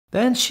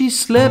Then she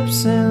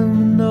slips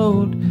him a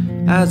note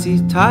as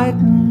he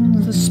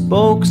tightens the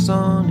spokes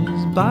on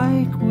his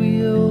bike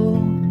wheel,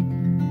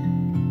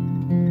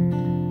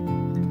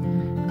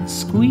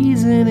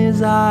 squeezing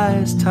his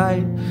eyes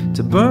tight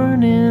to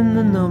burn in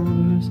the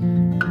numbers.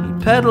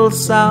 He pedals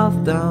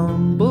south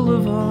down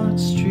Boulevard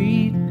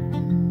Street,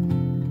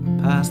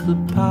 past the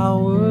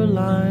power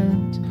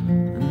lines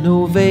and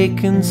no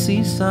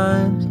vacancy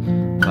signs,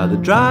 by the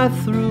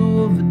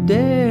drive-thru of a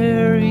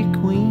Dairy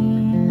Queen.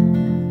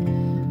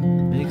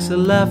 Makes a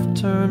left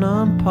turn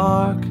on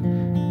Park,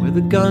 where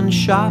the gun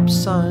shop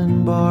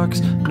sign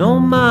barks. No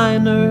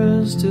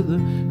minors to the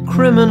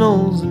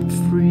criminals and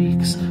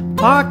freaks.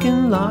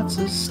 Parking lots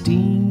are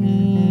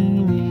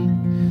steaming.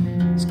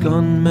 His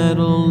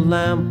gunmetal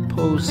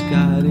lampposts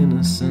guide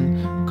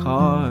innocent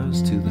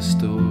cars to the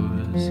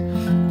stores.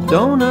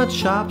 Donut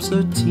shops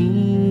are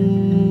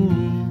teeming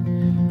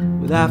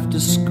with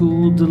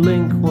after-school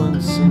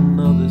delinquents and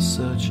other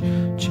such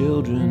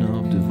children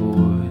of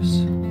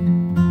divorce.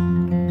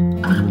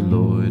 And the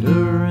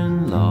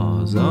loitering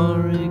laws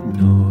are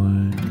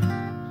ignored.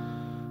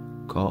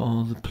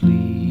 Call the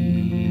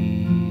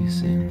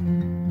police in.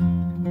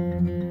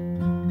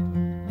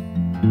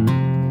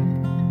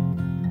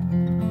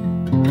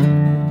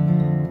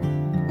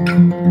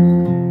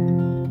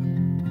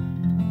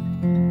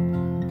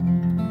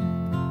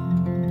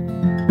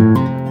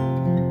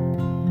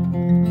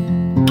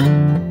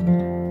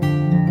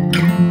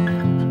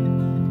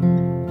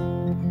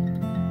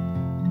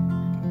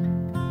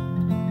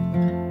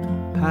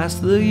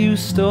 Past the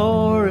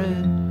U-store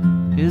at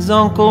his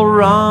Uncle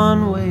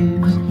Ron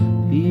waves.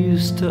 He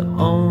used to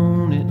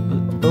own it,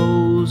 but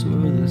those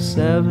were the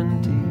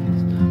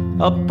 70s.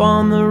 Up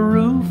on the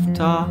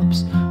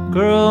rooftops,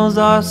 girls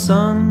are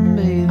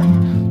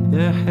sunbathing.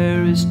 Their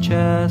hair is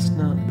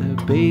chestnut, their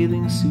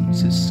bathing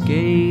suits are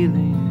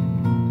scathing.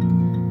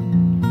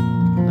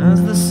 And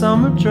as the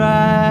summer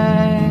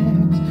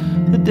drags,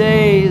 the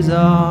days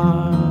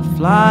are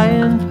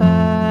flying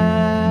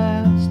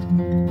past.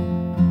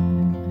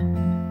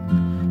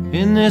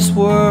 In this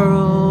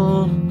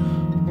world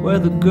where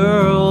the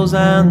girls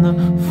and the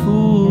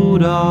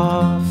food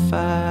are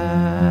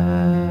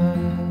fast,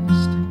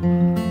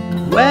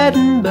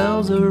 wedding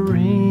bells are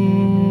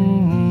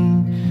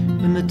ringing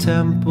in the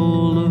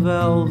temple of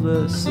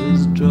Elvis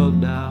as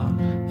drugged out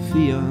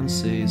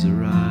fiancés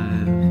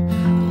arrive.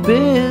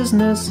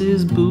 Business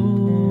is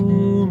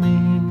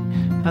booming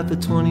at the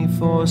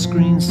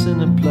 24-screen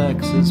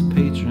Cineplex as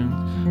patrons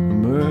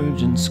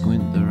emerge and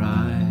squint their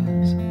eyes.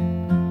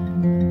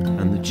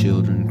 And the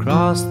children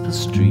cross the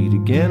street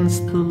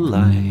against the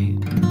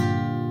light.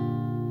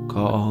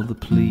 Call the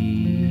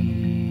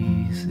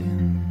police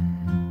in.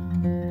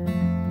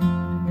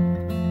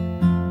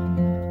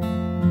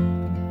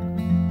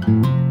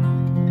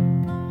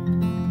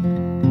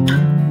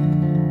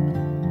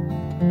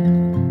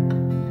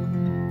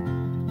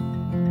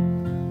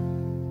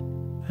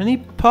 And he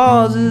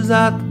pauses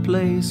at the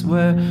place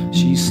where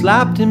she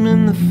slapped him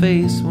in the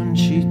face when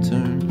she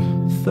turned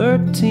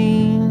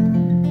 13.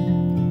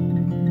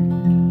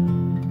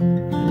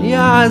 He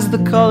eyes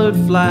the colored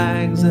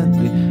flags at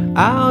the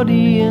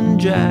Audi and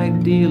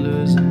Jag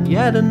dealers and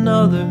yet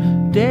another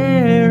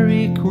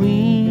Dairy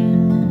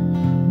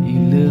Queen. He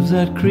lives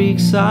at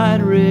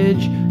Creekside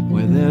Ridge,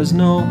 where there's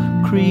no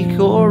creek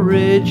or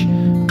ridge,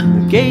 and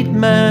the gate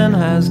man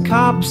has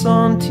cops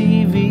on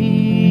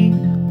TV.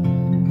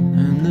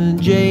 And the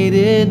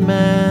jaded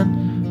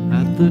man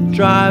at the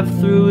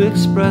drive-thru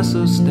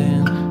espresso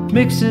stand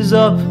mixes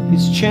up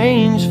his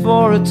change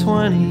for a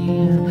 20.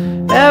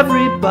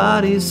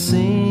 Everybody's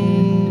singing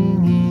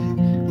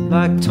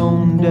like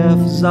tone-deaf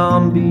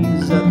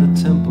zombies at the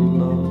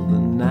temple of the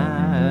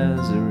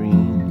Nazarene.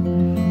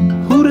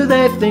 Who do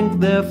they think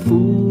they're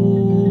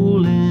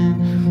fooling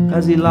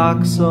as he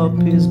locks up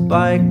his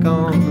bike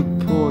on the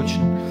porch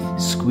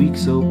and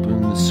squeaks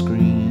open the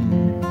screen?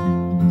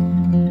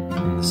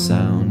 And the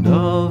sound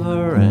of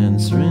her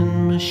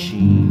answering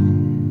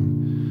machine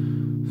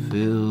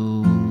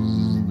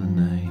fills the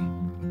night.